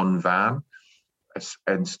with one van,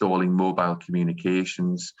 installing mobile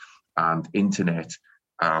communications and internet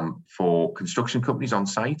for construction companies on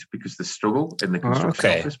site, because they struggle in the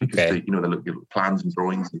construction office, because they look at plans and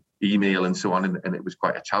drawings, and email and so on, and it was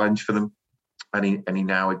quite a challenge for them. And he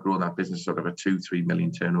now had grown that business sort of a 2-3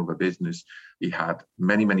 million turnover business. He had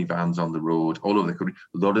many vans on the road all over the country.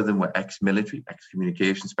 A lot of them were ex-military,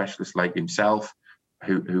 ex-communication specialists like himself,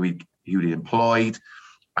 who he employed,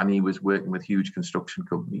 and he was working with huge construction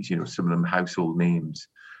companies. Some of them household names,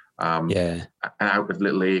 and out of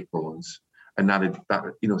little acorns. And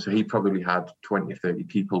so he probably had 20 or 30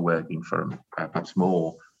 people working for him, perhaps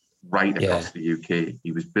more, right across the UK.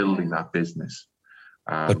 He was building that business.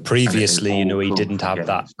 But previously, he didn't have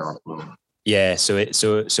that. Yeah, so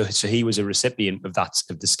he was a recipient of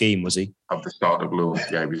the scheme, was he? Of the startup loan,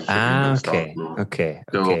 yeah, he was a recipient of the startup loan.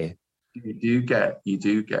 Okay. You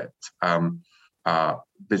do get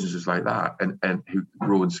businesses like that, and who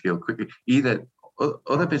grow and scale quickly. Either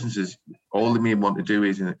other businesses, all they may want to do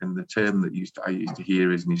is, and the term that I used to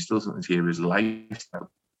hear is, and you still sometimes hear, is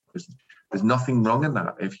lifestyle. There's nothing wrong in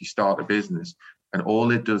that if you start a business and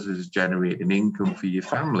all it does is generate an income for your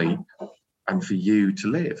family and for you to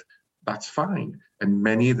live. That's fine. And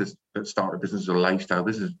many of that start a business or lifestyle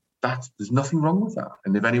business, there's nothing wrong with that.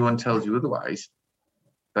 And if anyone tells you otherwise,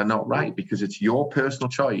 they're not right, because it's your personal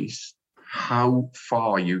choice how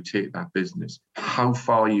far you take that business, how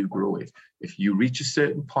far you grow it. If you reach a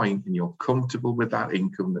certain point and you're comfortable with that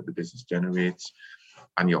income that the business generates,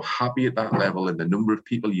 and you're happy at that level and the number of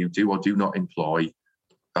people you do or do not employ,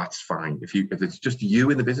 that's fine. If it's just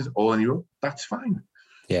you in the business all on your own, that's fine.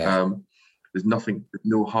 Yeah. There's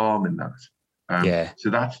no harm in that. So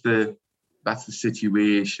that's the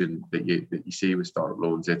situation that you see with startup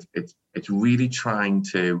loans. It's really trying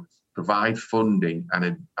to provide funding,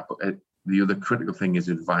 and the other critical thing is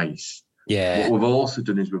advice. Yeah. What we've also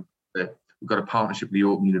done is we've got a partnership with the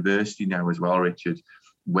Open University now as well, Richard,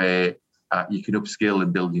 where you can upskill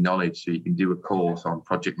and build your knowledge. So you can do a course on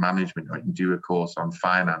project management, or you can do a course on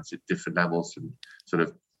finance at different levels, from sort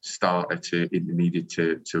of starter to intermediate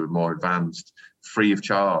to more advanced, free of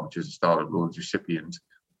charge as a startup loans recipient.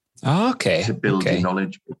 To build your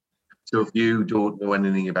knowledge. So if you don't know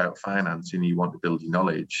anything about finance and you want to build your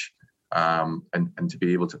knowledge, and to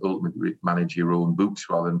be able to ultimately manage your own books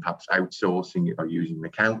rather than perhaps outsourcing it or using an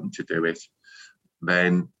accountant to do it,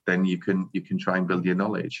 then you can try and build your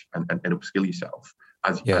knowledge and upskill yourself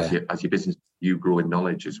as your business. You grow in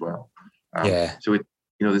knowledge as well. So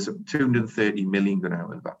there's 230 million going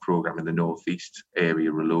out of that program in the Northeast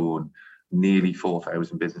area alone. Nearly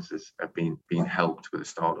 4,000 businesses have been helped with a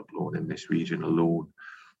startup loan in this region alone.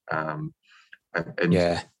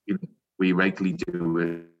 We regularly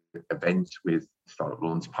do events with startup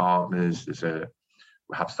loans partners.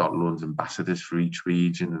 We have startup loans ambassadors for each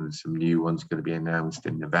region, and there's some new ones going to be announced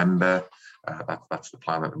in November. That's the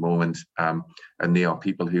plan at the moment. And they are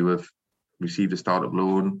people who have received a startup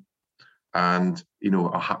loan and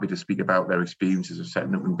are happy to speak about their experiences of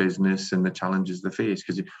setting up in business and the challenges they face,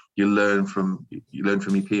 because you learn from your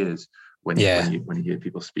peers when you hear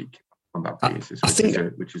people speak on that basis,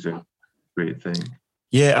 which is a great thing.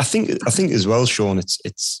 Yeah, I think as well, Shaun,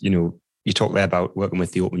 it's you talk there about working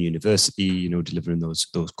with the Open University, delivering those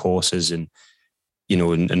courses and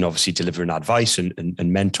and obviously delivering advice and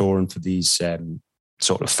mentoring for these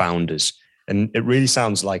sort of founders. And it really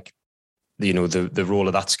sounds like the role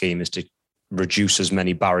of that scheme is to reduce as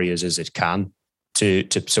many barriers as it can to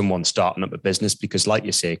someone starting up a business, because like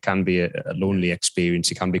you say, it can be a lonely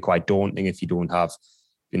experience. It can be quite daunting if you don't have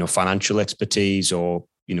financial expertise, or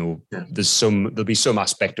there'll be some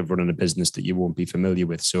aspect of running a business that you won't be familiar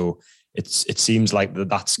with. So it seems like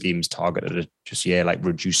that scheme's targeted at just like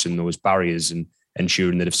reducing those barriers and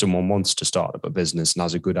ensuring that if someone wants to start up a business and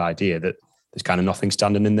has a good idea, that there's kind of nothing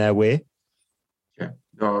standing in their way. Yeah,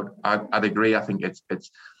 no, I'd agree. I think it's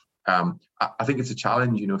I think it's a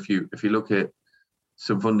challenge. If you look at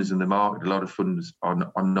some funders in the market, a lot of funders are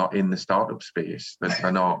not in the startup space.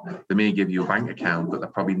 They're not. They may give you a bank account, but they're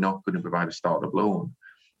probably not going to provide a startup loan.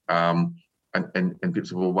 And people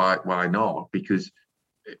say, well, why not? Because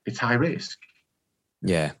it's high risk.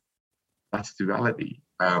 Yeah, that's the reality.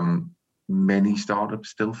 Many startups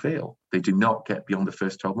still fail. They do not get beyond the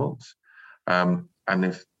first 12 months. And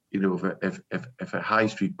if a high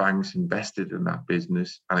street bank's invested in that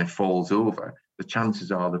business and it falls over, the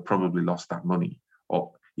chances are they probably lost that money,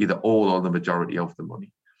 or either all or the majority of the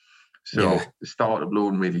money. So the startup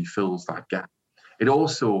loan really fills that gap. It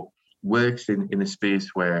also works in a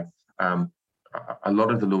space where a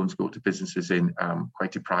lot of the loans go to businesses in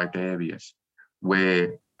quite deprived areas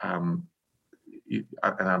where, and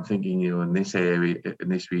I'm thinking, in this area, in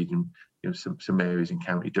this region, some areas in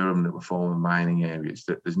County Durham that were former mining areas,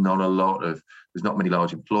 that there's not many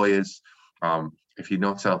large employers. If you're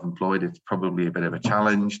not self-employed, it's probably a bit of a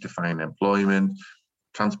challenge to find employment.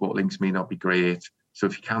 Transport links may not be great. So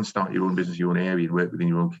if you can start your own business, your own area, and work within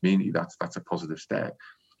your own community, that's a positive step.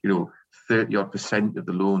 30% of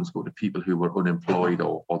the loans go to people who were unemployed,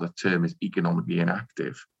 or the term is economically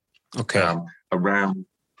inactive. Okay. Around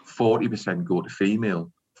 40% go to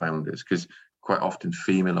female founders, because quite often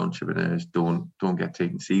female entrepreneurs don't get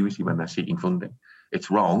taken seriously when they're seeking funding.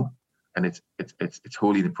 It's wrong, and it's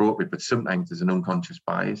wholly inappropriate. But sometimes there's an unconscious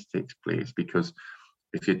bias takes place, because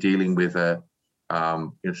if you're dealing with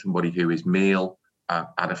somebody who is male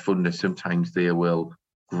at a funder, sometimes they will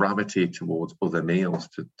gravitate towards other males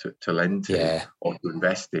to lend to or to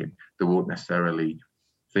invest in. They won't necessarily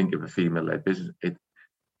think of a female-led business.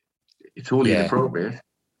 It's wholly inappropriate,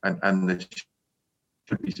 and it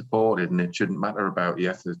should be supported, and it shouldn't matter about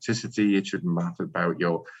your ethnicity, it shouldn't matter about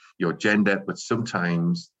your gender, but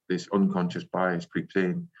sometimes this unconscious bias creeps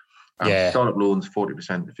in. Startup loans,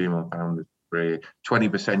 40% to female founders,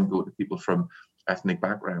 20% go to people from ethnic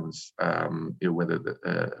backgrounds, whether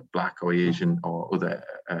Black or Asian or other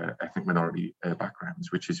ethnic minority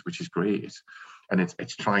backgrounds, which is great, and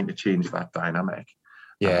it's trying to change that dynamic.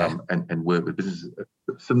 And work with businesses.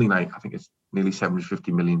 Something like, I think it's nearly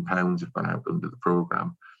 £750 million have gone out under the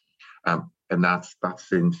programme, and that's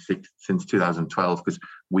since 2012, because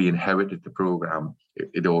we inherited the programme.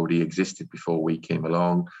 It already existed before we came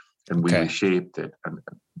along, and we reshaped it and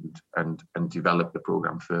developed the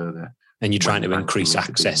programme further. And you're trying to increase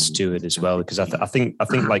access to it as well, because I think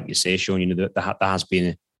like you say, Shaun, there has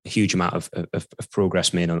been a huge amount of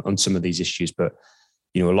progress made on some of these issues, but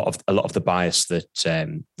a lot of the bias that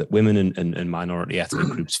women and minority ethnic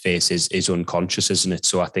groups face is unconscious, isn't it?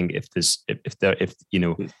 So I think if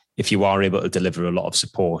you are able to deliver a lot of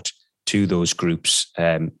support to those groups,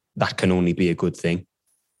 that can only be a good thing.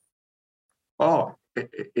 Oh,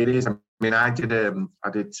 it is. I mean, I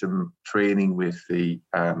did some training with the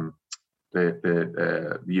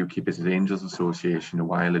UK Business Angels Association a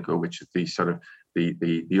while ago, which is the sort of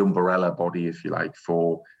the umbrella body, if you like,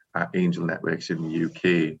 for angel networks in the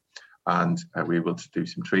UK, and we were able to do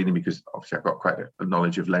some training, because obviously I've got quite a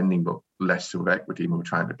knowledge of lending, but less of equity, and we're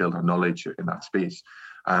trying to build our knowledge in that space.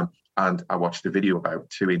 And I watched a video about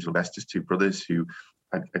two angel investors, two brothers who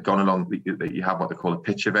had gone along that you have what they call a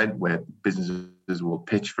pitch event, where businesses will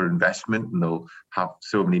pitch for investment, and they'll have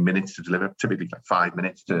so many minutes to deliver, typically like 5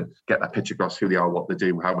 minutes, to get that pitch across who they are, what they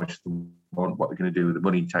do, how much they want, what they're going to do with the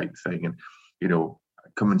money type thing, and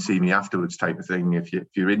come and see me afterwards type of thing if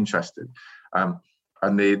you're interested.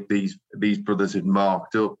 And these brothers had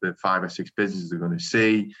marked up the 5 or 6 businesses they're going to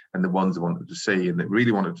see, and the ones they wanted to see, and they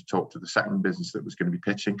really wanted to talk to the second business that was going to be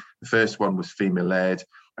pitching. The first one was female-led,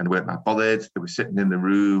 and they weren't that bothered. They were sitting in the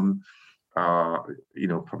room,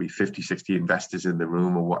 probably 50, 60 investors in the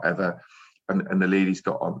room or whatever. And the ladies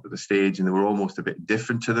got onto the stage, and they were almost a bit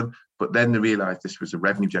different to them. But then they realised this was a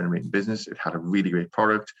revenue-generating business. It had a really great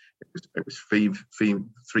product. It was 3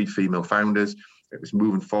 female founders. It was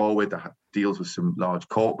moving forward. They had deals with some large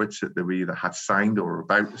corporates that they either had signed or were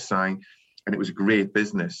about to sign, and it was a great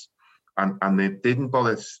business. And they didn't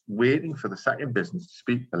bother waiting for the second business to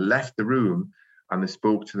speak. They left the room, and they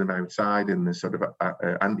spoke to them outside in the sort of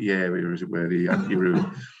ante-area, as it were, the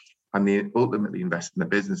ante-room. And they ultimately invested in the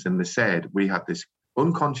business. And they said, we had this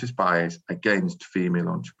unconscious bias against female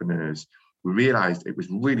entrepreneurs. We realised it was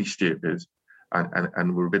really stupid,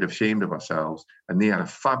 and we're a bit ashamed of ourselves. And they had a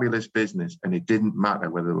fabulous business, and it didn't matter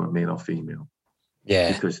whether they were male or female.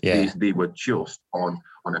 Yeah, because they were just on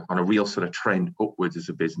a real sort of trend upwards as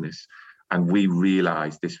a business. And we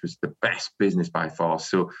realised this was the best business by far.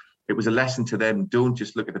 So it was a lesson to them. Don't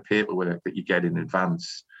just look at the paperwork that you get in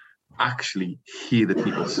advance. Actually hear the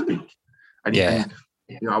people speak. And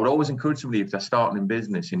I would always encourage somebody, if they're starting in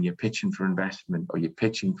business and you're pitching for investment or you're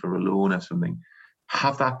pitching for a loan or something,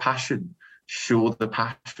 have that passion. Show the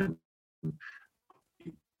passion.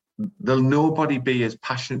 There'll nobody be as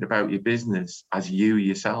passionate about your business as you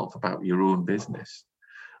yourself about your own business.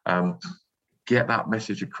 Get that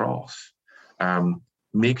message across.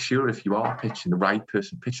 Make sure if you are pitching, the right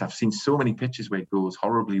person pitch. I've seen so many pitches where it goes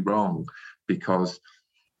horribly wrong because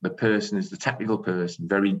the person is the technical person,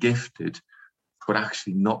 very gifted, but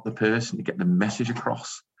actually not the person to get the message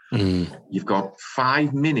across. You've got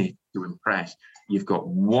 5 minutes to impress. You've got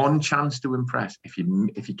one chance to impress. If you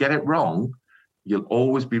get it wrong, you'll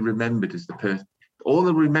always be remembered as the person. All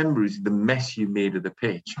they'll remember is the mess you made of the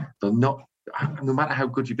pitch. They'll not, no matter how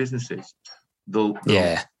good your business is, they'll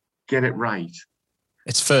get it right.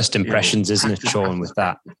 It's first impressions, isn't it, Shaun, with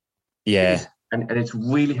that? Yeah. And it's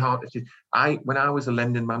really hard. When I was a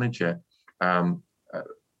lending manager,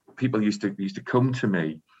 people used to come to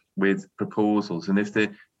me with proposals, and if they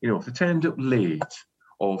turned up late,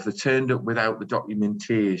 or if they turned up without the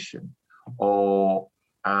documentation, or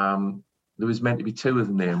there was meant to be 2 of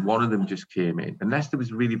them there and one of them just came in, unless there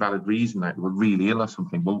was a really valid reason, like they were really ill or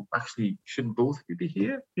something, well, actually, shouldn't both of you be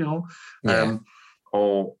here?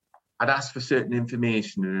 Or I'd asked for certain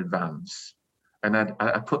information in advance, and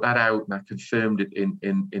I put that out, and I confirmed it in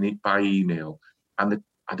it by email, and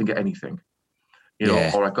I didn't get anything,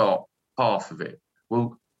 or I got half of it.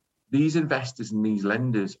 Well, these investors and these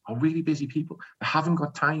lenders are really busy people. They haven't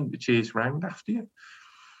got time to chase around after you.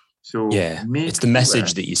 So it's the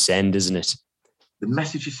message that you send, isn't it? The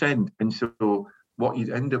message you send. And so what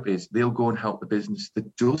you end up is they'll go and help the business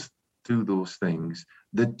that does do those things,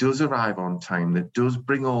 that does arrive on time, that does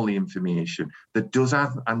bring all the information, that does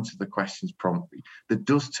answer the questions promptly, that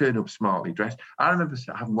does turn up smartly dressed. I remember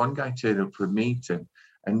having one guy turn up for a meeting,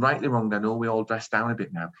 and rightly wrong, I know we all dress down a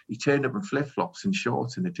bit now. He turned up in flip-flops and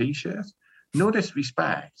shorts and a T-shirt. No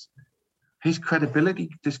disrespect. His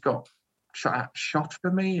credibility just got shot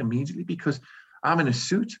for me immediately because I'm in a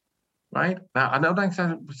suit, right? Now, I don't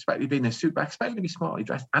expect you being in a suit, but I expect you to be smartly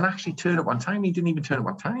dressed and actually turn up on time. He didn't even turn up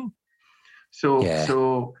on time.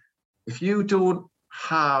 So if you don't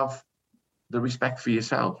have the respect for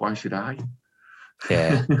yourself, why should I?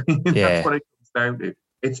 Yeah. That's what it comes down to.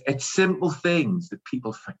 It's simple things that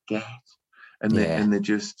people forget, and they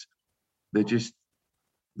just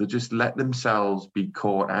let themselves be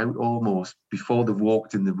caught out almost before they've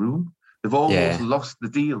walked in the room. They've almost lost the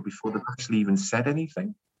deal before they've actually even said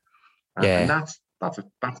anything. And that's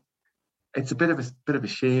it's a bit of a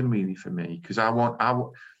shame really for me, because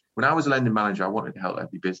when I was a lending manager, I wanted to help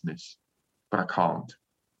every business, but I can't.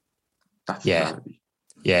 That's the reality.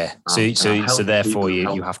 Yeah. So therefore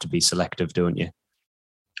you have to be selective, don't you?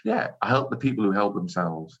 Yeah, I help the people who help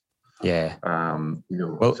themselves. Yeah.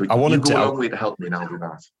 Well, so I wanted to go a long way to help me, and I'll do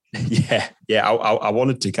that. Yeah. I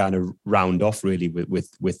wanted to kind of round off really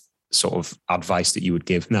with sort of advice that you would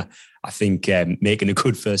give. Now, I think making a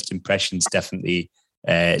good first impression is definitely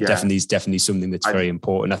something that's very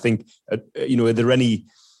important. I think are there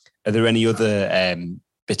any other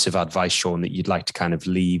bits of advice, Shaun, that you'd like to kind of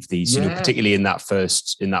leave these, particularly in that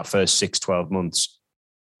first 6-12 months?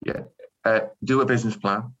 Yeah. Do a business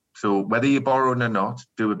plan. So whether you're borrowing or not,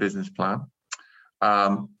 do a business plan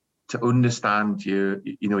to understand your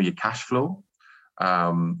cash flow.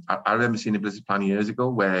 I remember seeing a business plan years ago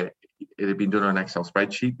where it had been done on an Excel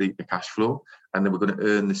spreadsheet, the cash flow, and they were going to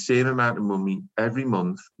earn the same amount of money every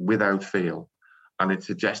month without fail. And it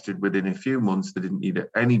suggested within a few months they didn't need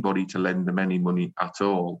anybody to lend them any money at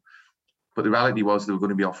all. But the reality was they were going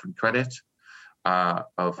to be offering credit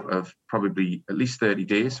of probably at least 30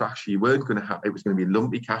 days. So actually you weren't going to have, it was going to be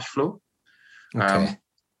lumpy cash flow. Okay.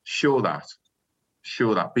 Show that.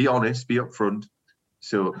 Be honest, be upfront.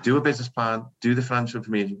 So do a business plan, do the financial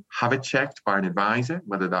information, have it checked by an advisor,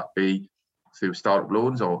 whether that be through startup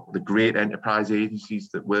loans or the great enterprise agencies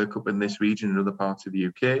that work up in this region and other parts of the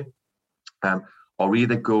UK, or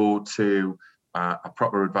either go to a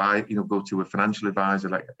proper advisor, go to a financial advisor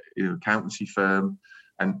like accountancy firm,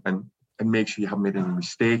 and make sure you haven't made any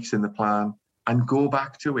mistakes in the plan, and go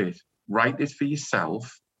back to it. Write it for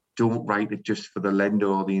yourself. Don't write it just for the lender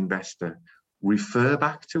or the investor. Refer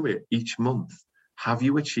back to it each month. Have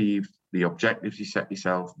you achieved the objectives you set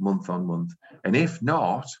yourself month on month? And if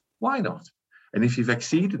not, why not? And if you've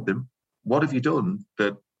exceeded them, what have you done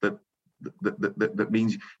that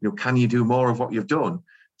means, can you do more of what you've done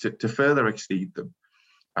to further exceed them?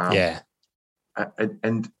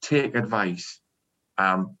 And take advice.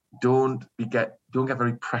 Don't get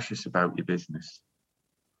very precious about your business.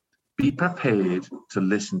 Be prepared to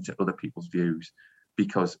listen to other people's views,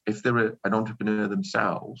 because if they're an entrepreneur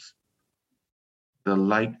themselves, they'll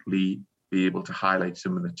likely be able to highlight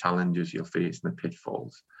some of the challenges you'll face and the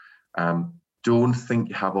pitfalls. Don't think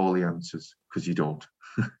you have all the answers, because you don't.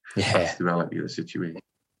 That's the reality of the situation.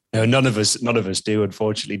 No, none of us do,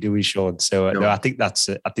 unfortunately, do we, Shaun? So no, I think that's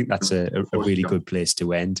a really good place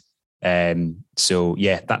to end. So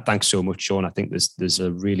yeah, thanks so much, Shaun. I think there's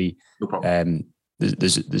a really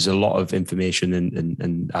there's a lot of information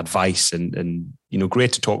and advice and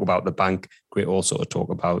great to talk about the bank. Great also to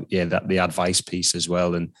talk about the advice piece as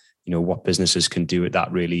well, and what businesses can do at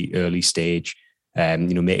that really early stage.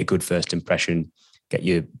 Make a good first impression, get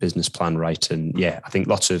your business plan right, and I think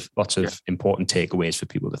lots of important takeaways for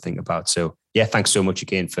people to think about. So thanks so much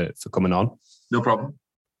again for coming on. No problem.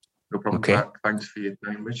 Okay. Thanks for your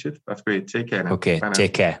time, Richard. That's great. Take care now. Okay.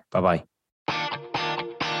 Take care. Bye-bye.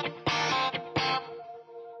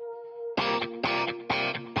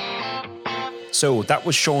 So that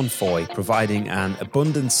was Shaun Fooy providing an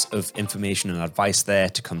abundance of information and advice there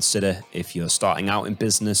to consider if you're starting out in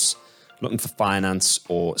business, looking for finance,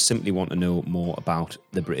 or simply want to know more about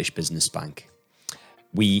the British Business Bank.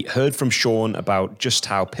 We heard from Shaun about just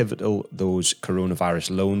how pivotal those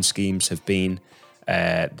coronavirus loan schemes have been,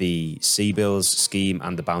 the CBILS scheme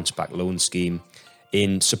and the Bounce Back Loan scheme,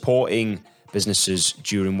 in supporting businesses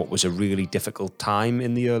during what was a really difficult time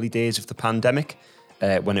in the early days of the pandemic,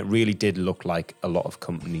 when it really did look like a lot of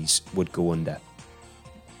companies would go under.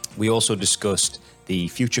 We also discussed the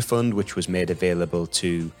Future Fund, which was made available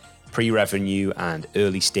to pre-revenue and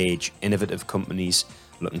early stage innovative companies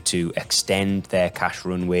looking to extend their cash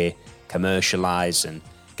runway, commercialize, and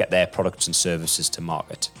get their products and services to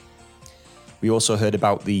market. We also heard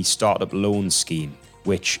about the Startup Loan Scheme,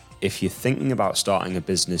 which, if you're thinking about starting a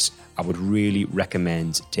business, I would really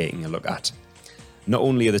recommend taking a look at. Not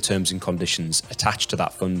only are the terms and conditions attached to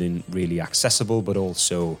that funding really accessible, but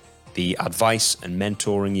also the advice and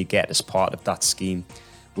mentoring you get as part of that scheme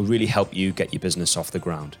will really help you get your business off the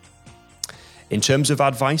ground. In terms of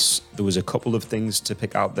advice, there was a couple of things to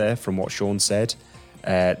pick out there from what Shaun said.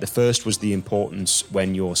 The first was the importance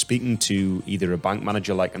when you're speaking to either a bank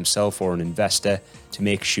manager like himself or an investor to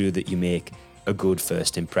make sure that you make a good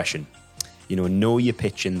first impression. Know your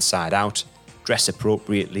pitch inside out, dress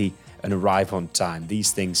appropriately, and arrive on time.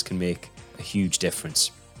 These things can make a huge difference.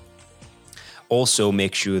 Also,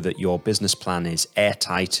 make sure that your business plan is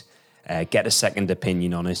airtight. Get a second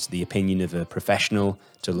opinion on it, the opinion of a professional,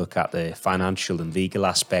 to look at the financial and legal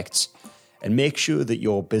aspects. And make sure that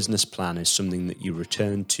your business plan is something that you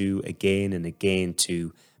return to again and again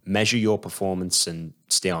to measure your performance and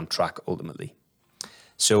stay on track ultimately.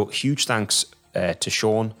 So huge thanks to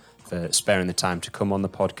Shaun for sparing the time to come on the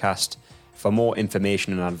podcast. For more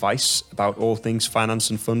information and advice about all things finance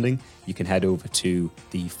and funding, you can head over to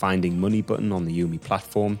the Finding Money button on the Umi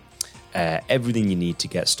platform. Everything you need to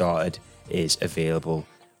get started is available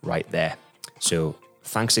right there. So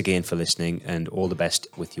thanks again for listening, and all the best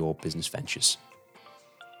with your business ventures.